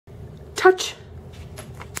Touch.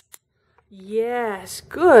 Yes,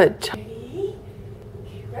 good. Ready?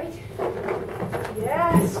 Okay, right.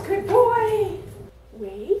 Yes, good boy.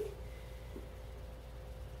 Wait.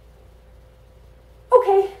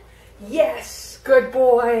 Okay. Yes, good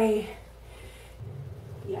boy.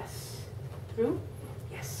 Yes. Through.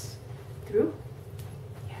 Yes. Through.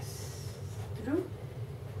 Yes. Through.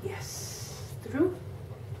 Yes. Through.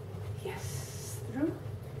 Yes. Through.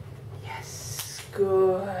 Yes.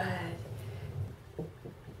 Good.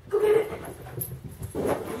 Go get it.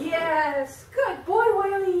 Yes. Good boy,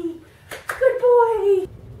 Wiley. Good boy.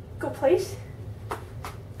 Go place.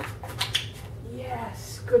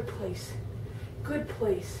 Yes. Good place. Good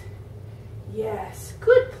place. Yes.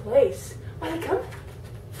 Good place. Wiley, come.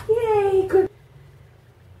 Yay. Good.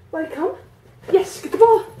 Wiley, come. Yes. Get the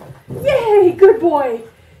ball. Yay. Good boy.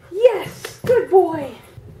 Yes. Good boy.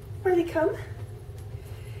 Wiley, come.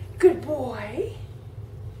 Good boy.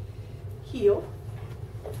 Heel.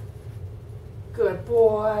 Good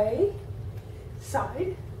boy.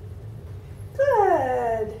 Side.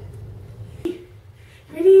 Good.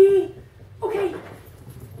 Ready? Okay.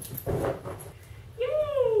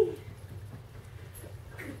 Yay.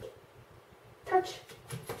 Touch.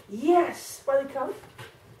 Yes. Wiley, come.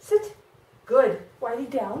 Sit. Good. Wiley,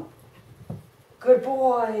 down. Good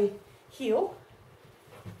boy. Heel.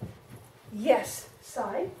 Yes.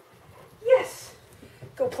 Side. Yes.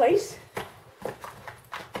 Go place.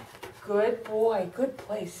 Good boy. Good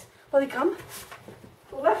place. Wiley, come.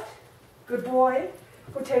 Go left. Good boy.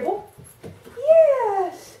 Go table.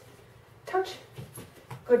 Yes. Touch.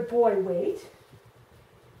 Good boy. Wait.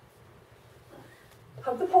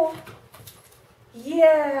 Hug the pole.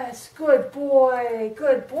 Yes. Good boy.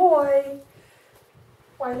 Good boy.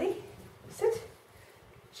 Wiley, sit.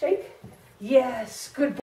 Shake. Yes. Good boy.